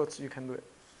 Of course, you can do it.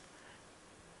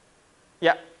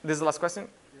 Yeah, this is the last question.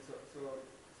 Yeah, so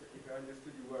if I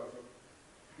understood you well, so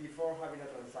before having a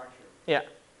transaction, yeah,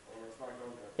 or a smart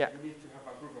contract, yeah, you need to have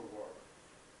a proof of work,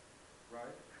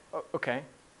 right? Okay.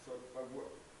 So,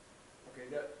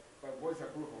 but what is a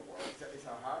proof of work? It's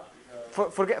a hash.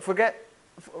 Forget.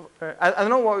 I don't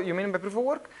know what you mean by proof of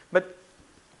work, but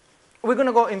we're going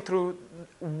to go into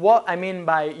what I mean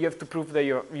by you have to prove that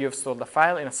you have stored the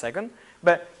file in a second.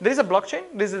 But there is a blockchain.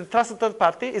 This is a trusted third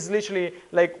party. It's literally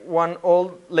like one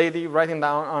old lady writing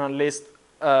down on a list,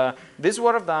 this is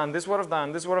what I've done, this is what I've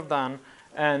done, this is what I've done,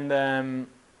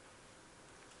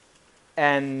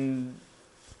 and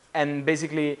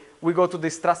basically we go to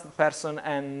this trusted person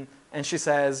and she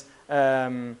says,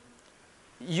 I'm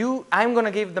going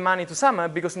to give the money to Summer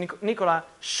because Nicola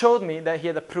showed me that he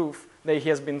had a proof that he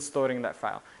has been storing that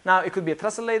file. Now, it could be a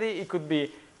trusted lady. It could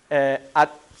be at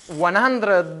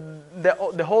 100,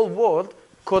 the whole world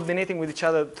coordinating with each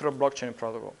other through a blockchain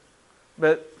protocol.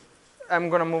 But I'm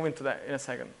going to move into that in a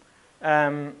second.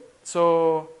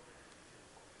 So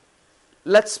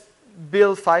let's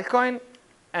build Filecoin.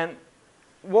 And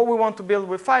what we want to build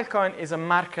with Filecoin is a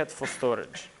market for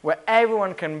storage, where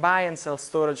everyone can buy and sell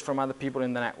storage from other people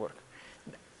in the network.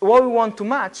 What we want to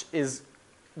match is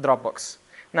Dropbox.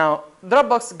 Now,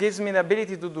 Dropbox gives me the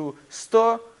ability to do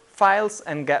store files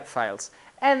and get files.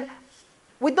 And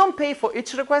we don't pay for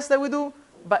each request that we do,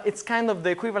 but it's kind of the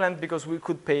equivalent because we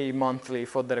could pay monthly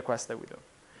for the request that we do.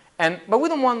 But we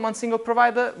don't want one single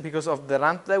provider because of the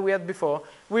ramp that we had before.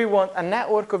 We want a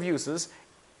network of users.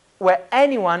 where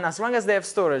anyone, as long as they have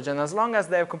storage and as long as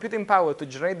they have computing power to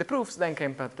generate the proofs, then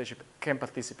can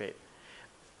participate.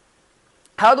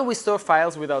 How do we store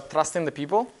files without trusting the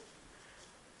people?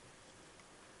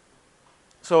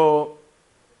 So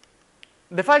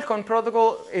the Filecoin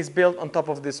protocol is built on top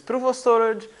of this proof of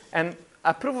storage, and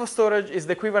a proof of storage is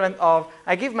the equivalent of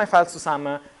I give my files to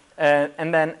Summer,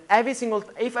 and then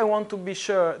if I want to be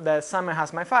sure that Summer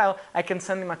has my file, I can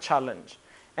send him a challenge.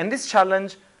 And this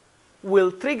challenge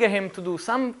will trigger him to do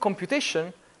some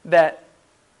computation that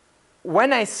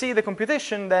when I see the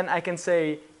computation, then I can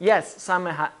say, yes,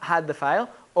 Summer had the file,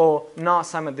 or no,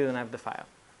 Summer didn't have the file.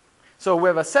 So we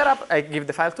have a setup, I give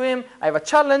the file to him, I have a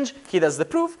challenge, he does the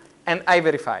proof, and I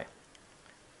verify.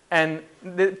 And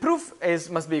the proof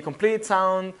must be complete,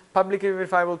 sound, publicly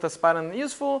verifiable, transparent, and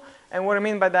useful. And what I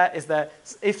mean by that is that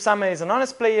if Summer is an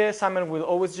honest player, Summer will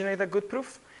always generate a good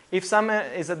proof. If Summer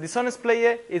is a dishonest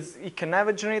player, he can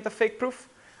never generate a fake proof,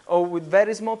 or with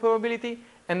very small probability.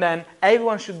 And then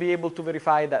everyone should be able to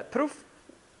verify that proof,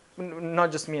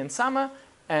 not just me and Summer.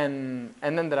 And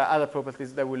then there are other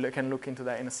properties that we can look into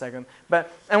that in a second. But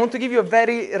I want to give you a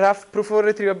very rough proof of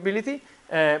retrievability,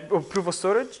 or proof of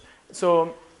storage.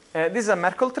 So this is a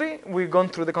Merkle tree. We've gone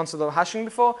through the concept of hashing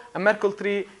before. A Merkle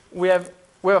tree, we have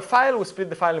a file. We split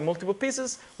the file in multiple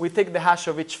pieces. We take the hash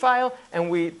of each file, and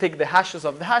we take the hashes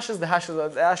of the hashes, the hashes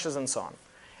of the hashes, and so on.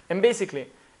 And basically,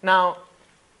 now,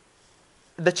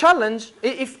 the challenge,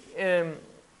 the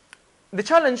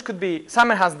challenge could be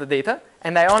Summer has the data,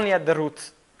 and I only had the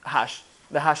root hash,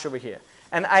 the hash over here.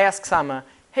 And I ask Summer,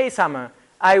 hey, Summer,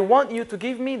 I want you to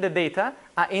give me the data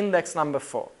at index number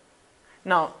 4.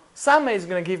 Now, Summer is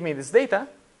going to give me this data,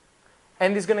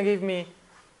 and it's going to give me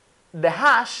the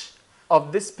hash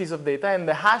of this piece of data and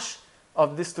the hash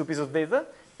of these two pieces of data.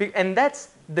 And that's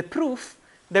the proof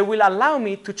that will allow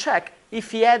me to check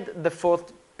if he had the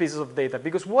fourth piece of data.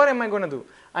 Because what am I going to do?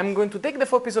 I'm going to take the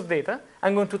fourth piece of data,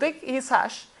 I'm going to take his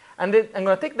hash, and then I'm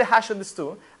going to take the hash of these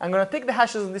two, I'm going to take the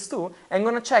hashes of these two, and I'm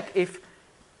going to check if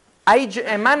I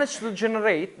managed to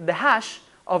generate the hash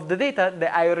of the data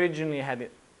that I originally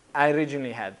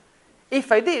had.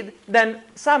 If I did, then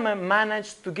Summer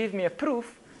managed to give me a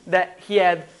proof that he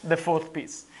had the fourth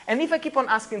piece. And if I keep on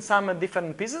asking Summer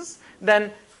different pieces,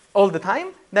 then all the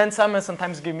time, then Summer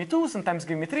sometimes give me 2, sometimes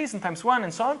give me 3, sometimes 1,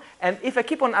 and so on. And if I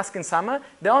keep on asking Summer,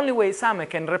 the only way Summer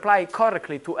can reply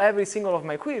correctly to every single of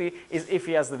my query is if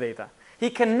he has the data. He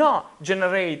cannot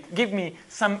give me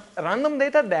some random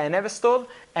data that I never stored,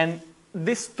 and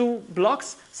these two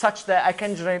blocks such that I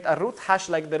can generate a root hash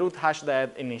like the root hash that I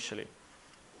had initially.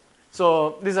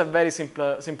 So this is a very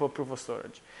simple proof of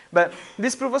storage. But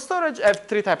this proof of storage have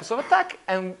 3 types of attack,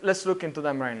 and let's look into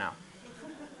them right now.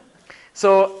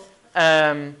 So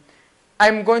I'm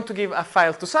going to give a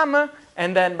file to Summer,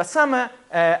 but Summer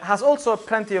has also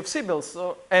plenty of symbols.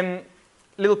 So, and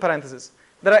little parentheses.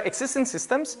 There are existing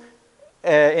systems.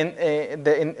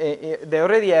 They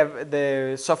already have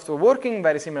the software working,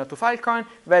 very similar to Filecoin,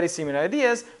 very similar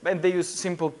ideas, and they use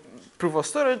simple proof of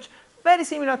storage, very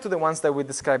similar to the ones that we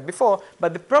described before.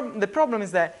 But the problem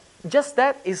is that just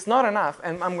that is not enough,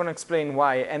 and I'm going to explain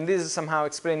why. And this is somehow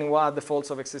explaining what are the faults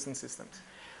of existing systems.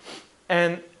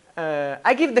 And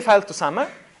I give the file to Summer,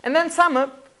 and then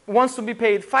Summer wants to be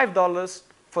paid $5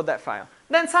 for that file.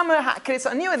 Then Summer creates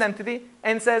a new identity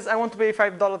and says, I want to pay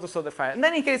 $5 to store the file. And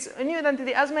then he creates a new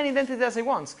identity, as many identities as he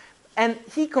wants. And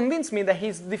he convinced me that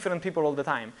he's different people all the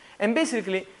time. And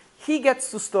basically, he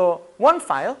gets to store 1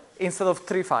 file instead of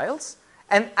 3 files,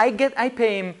 and I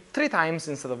pay him 3 times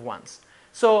instead of once.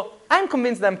 So I'm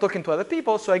convinced that I'm talking to other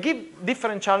people, so I give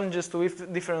different challenges to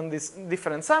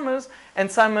different Summers,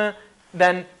 and Summer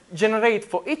then generate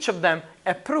for each of them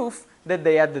a proof that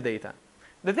they had the data.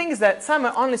 The thing is that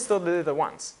Summer only stored the data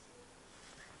once,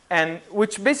 and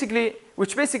which basically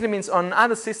means on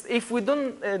other systems, if we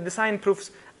don't design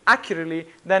proofs accurately,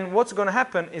 then what's going to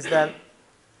happen is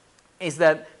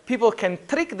that people can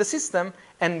trick the system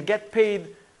and get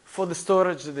paid for the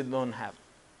storage that they don't have.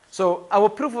 So our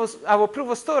proof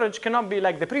of storage cannot be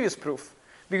like the previous proof,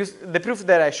 because the proof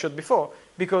that I showed before,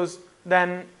 because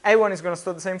then everyone is going to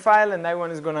store the same file, and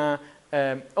everyone is going to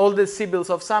all the symbols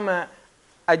of Summer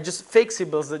are just fake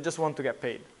symbols that just want to get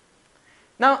paid.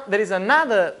 Now there is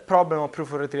another problem of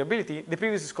proof of retrievability. The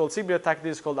previous is called Sibyl attack.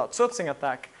 This is called outsourcing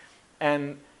attack,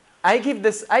 and I give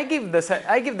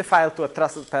the file to a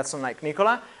trusted person like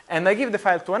Nicola, and I give the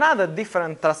file to another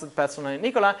different trusted person like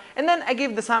Nicola, and then I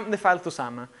give the file to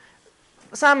Summer.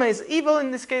 Summer is evil in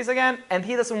this case again, and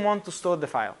he doesn't want to store the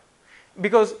file.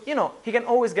 Because, he can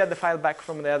always get the file back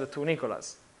from the other 2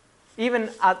 Nicolas. Even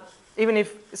even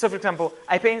if, so for example,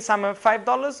 I pay Summer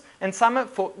 $5, and Summer,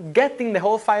 for getting the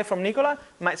whole file from Nicola,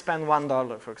 might spend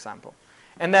 $1, for example.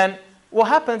 And then what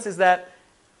happens is that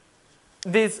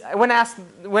this, when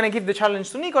I give the challenge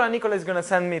to Nicola, Nicola is going to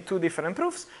send me 2 different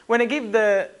proofs. When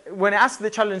I ask the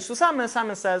challenge to Summer,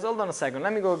 Summer says, hold on a second,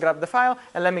 let me go grab the file,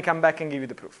 and let me come back and give you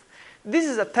the proof. This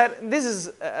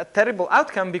is a terrible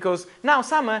outcome, because now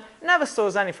Summer never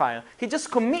stores any file. He just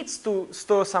commits to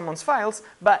store someone's files,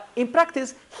 but in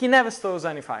practice, he never stores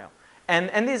any file.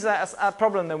 And this is a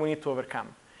problem that we need to overcome.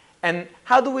 And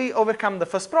how do we overcome the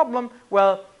first problem?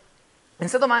 Well,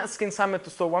 instead of asking Summer to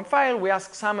store 1 file, we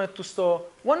ask Summer to store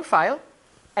 1 file,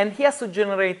 and he has to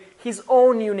generate his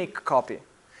own unique copy.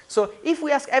 So if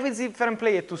we ask every different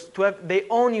player to have their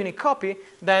own unique copy,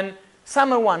 then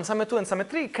Summer 1, Summer 2, and Summer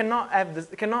 3 cannot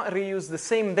reuse the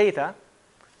same data,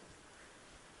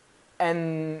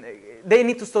 and they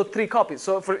need to store 3 copies.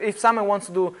 So if Summer wants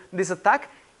to do this attack,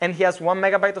 and he has 1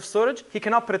 megabyte of storage, he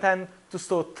cannot pretend to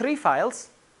store 3 files,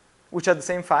 which are the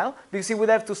same file, because he would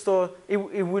have to store, it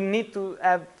would need to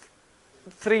have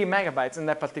 3 megabytes in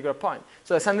that particular point.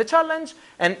 So I send the challenge,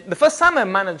 and the first Summer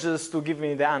manages to give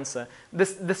me the answer.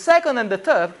 The second and the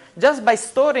third, just by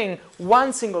storing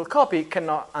 1 single copy,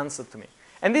 cannot answer to me.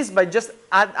 And this by just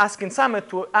asking Summer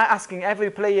to asking every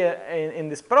player in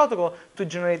this protocol to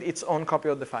generate its own copy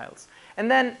of the files. And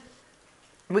then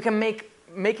we can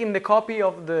making the copy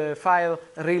of the file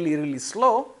really, really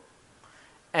slow.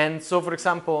 And so, for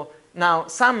example, now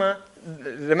Summer,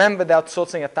 remember the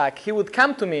outsourcing attack, he would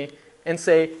come to me and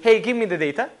say, hey, give me the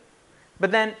data.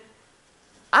 But then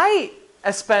I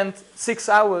spent 6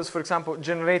 hours, for example,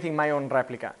 generating my own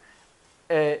replica.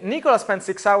 Nicola spent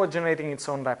 6 hours generating its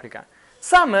own replica.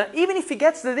 Summer, even if he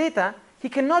gets the data, he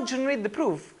cannot generate the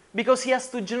proof, because he has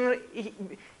to generate,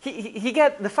 he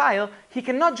gets the file, he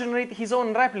cannot generate his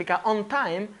own replica on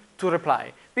time to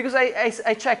reply. Because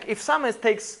I check, if Summer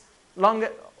takes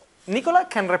longer, Nicola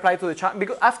can reply to the challenge,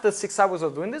 because after 6 hours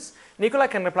of doing this, Nicola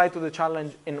can reply to the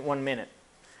challenge in 1 minute.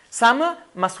 Summer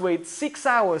must wait 6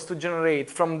 hours to generate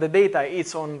from the data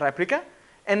its own replica,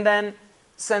 and then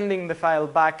sending the file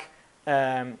back,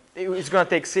 it's going to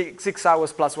take 6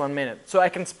 hours plus 1 minute. So I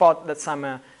can spot that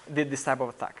Summer did this type of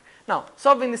attack. Now,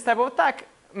 solving this type of attack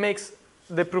makes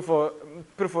the proof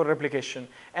of replication.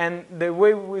 And the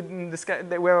way we describe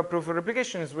the way of proof of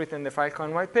replication is written in the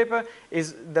Filecoin white paper.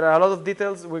 There are a lot of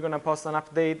details. We're going to post an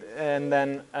update, and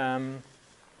then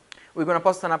we're going to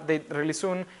post an update really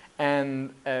soon.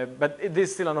 And but it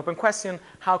is still an open question.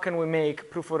 How can we make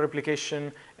proof of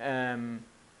replication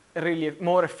really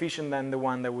more efficient than the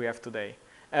one that we have today?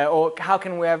 Or how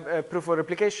can we have proof of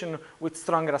replication with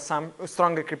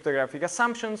stronger cryptographic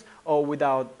assumptions, or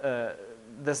without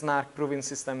the snark proving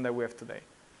system that we have today?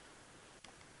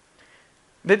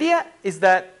 The idea is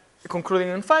that,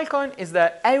 concluding on Filecoin, is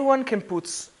that everyone can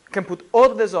put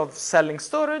orders of selling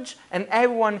storage, and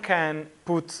everyone can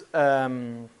put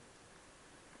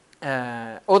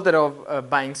order of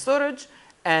buying storage,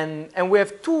 and we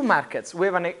have 2 markets. We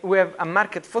have a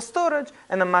market for storage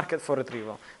and a market for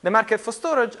retrieval. The market for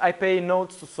storage, I pay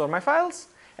nodes to store my files,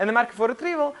 and the market for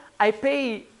retrieval, I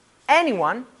pay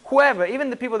anyone, whoever, even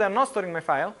the people that are not storing my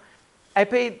file,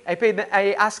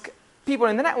 I ask people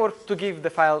in the network to give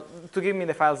me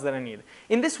the files that I need.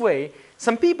 In this way,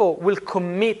 some people will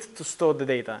commit to store the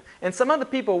data, and some other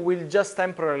people will just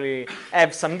temporarily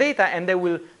have some data, and they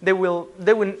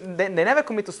never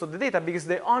commit to store the data, because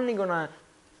they're only gonna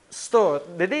store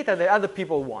the data that other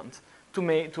people want to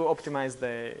optimize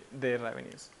their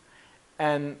revenues.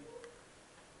 And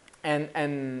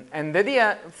the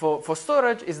idea for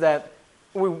storage is that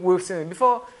we've seen it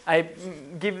before.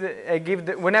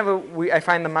 Whenever I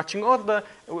find a matching order,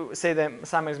 say that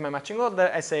Summer is my matching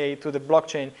order, I say to the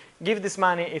blockchain, give this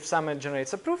money if Summer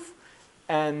generates a proof,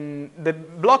 and the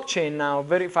blockchain now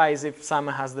verifies if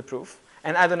Summer has the proof,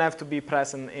 and I don't have to be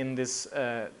present in this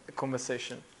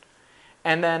conversation.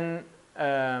 And then,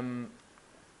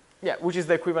 yeah, which is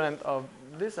the equivalent of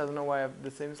this. I don't know why I have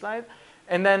the same slide.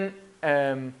 And then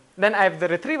I have the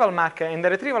retrieval market. In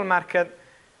the retrieval market,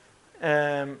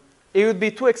 it would be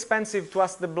too expensive to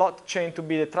ask the blockchain to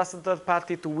be the trusted third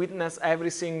party to witness every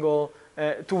single,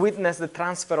 to witness the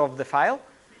transfer of the file.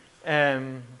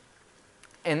 And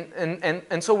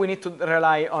so we need to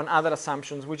rely on other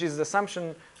assumptions, which is the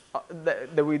assumption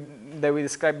that we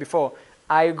described before.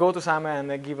 I go to Summer and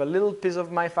I give a little piece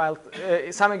of my file.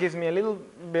 Summer gives me a little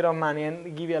bit of money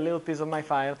and give you a little piece of my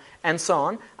file, and so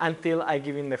on, until I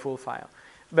give him the full file.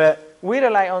 But we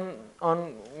rely on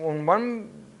one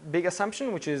big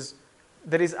assumption, which is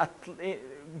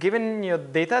given your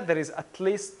data, there is at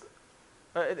least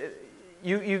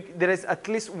there is at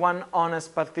least one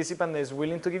honest participant that is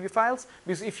willing to give you files.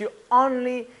 Because if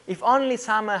only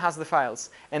Summer has the files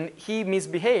and he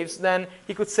misbehaves, then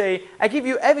he could say, I give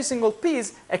you every single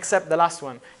piece except the last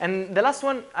one. And the last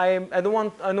one, I don't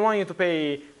want you to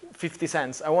pay 50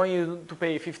 cents. I want you to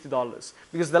pay $50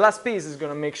 because the last piece is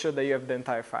going to make sure that you have the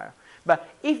entire file. But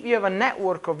if you have a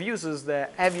network of users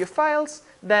that have your files,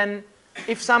 then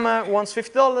if Summer wants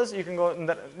 $50, you can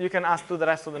go. You can ask to the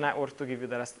rest of the network to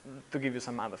give you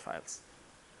some other files.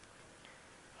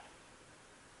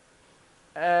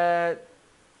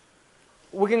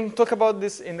 We can talk about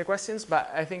this in the questions,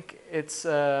 but I think it's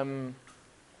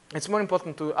more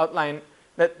important to outline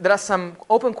that there are some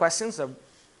open questions that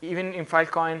even in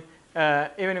Filecoin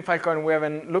we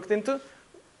haven't looked into.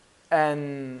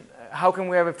 And how can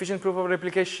we have efficient proof of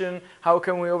replication? How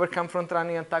can we overcome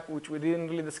front-running attack, which we didn't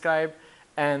really describe?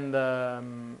 And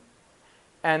on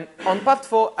part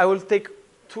 4, I will take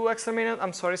 2 extra minutes.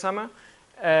 I'm sorry, Summer.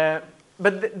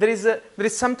 But there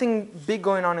is something big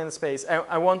going on in the space.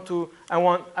 I want to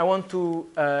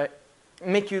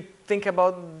make you think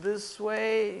about this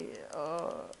way.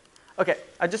 Okay,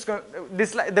 I just go.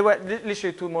 There were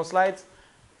literally 2 more slides.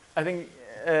 I think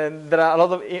there are a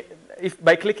lot of. If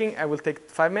by clicking, I will take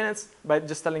 5 minutes. By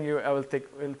just telling you, it will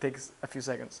take a few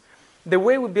seconds. The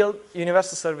way we build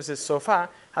universal services so far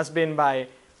has been by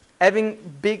having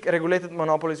big regulated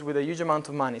monopolies with a huge amount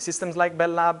of money. Systems like Bell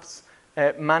Labs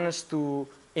managed to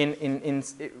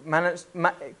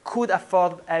could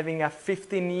afford having a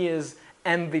 15 years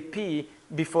MVP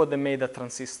before they made a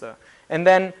transistor. And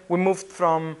then we moved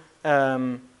from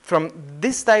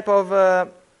this type of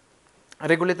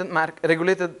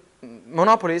regulated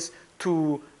monopolies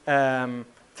to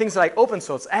things like open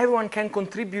source. Everyone can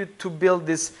contribute to build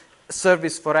this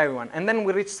service for everyone. And then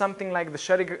we reach something like the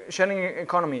sharing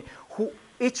economy.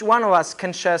 Each one of us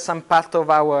can share some part of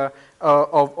our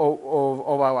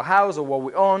our house or what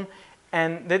we own.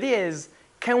 And the idea is,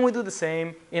 can we do the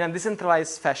same in a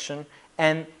decentralized fashion,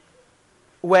 and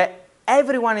where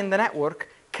everyone in the network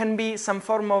can be some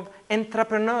form of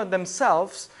entrepreneur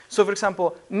themselves. So for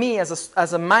example, me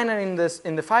as a miner in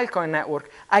the Filecoin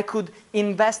network, I could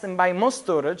invest and buy more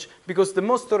storage, because the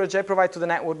more storage I provide to the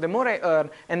network, the more I earn,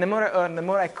 and the more I earn, the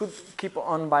more I could keep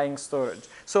on buying storage.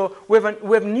 So we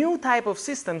have new type of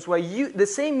systems where the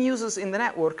same users in the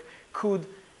network could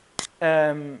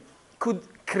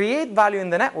create value in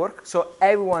the network, so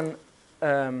everyone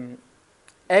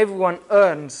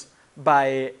earns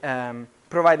by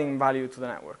providing value to the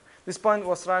network. This point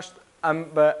was rushed,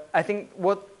 but I think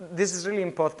this is really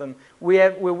important.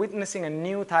 We're witnessing a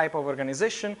new type of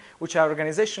organization, which are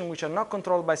organizations which are not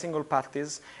controlled by single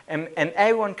parties, and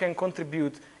everyone can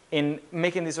contribute in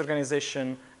making this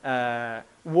organization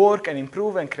work and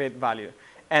improve and create value.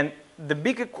 And the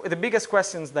biggest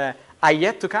questions that are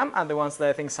yet to come are the ones that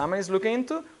I think Summer is looking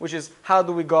into, which is how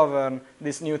do we govern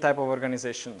this new type of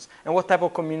organizations, and what type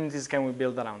of communities can we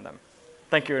build around them.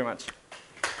 Thank you very much.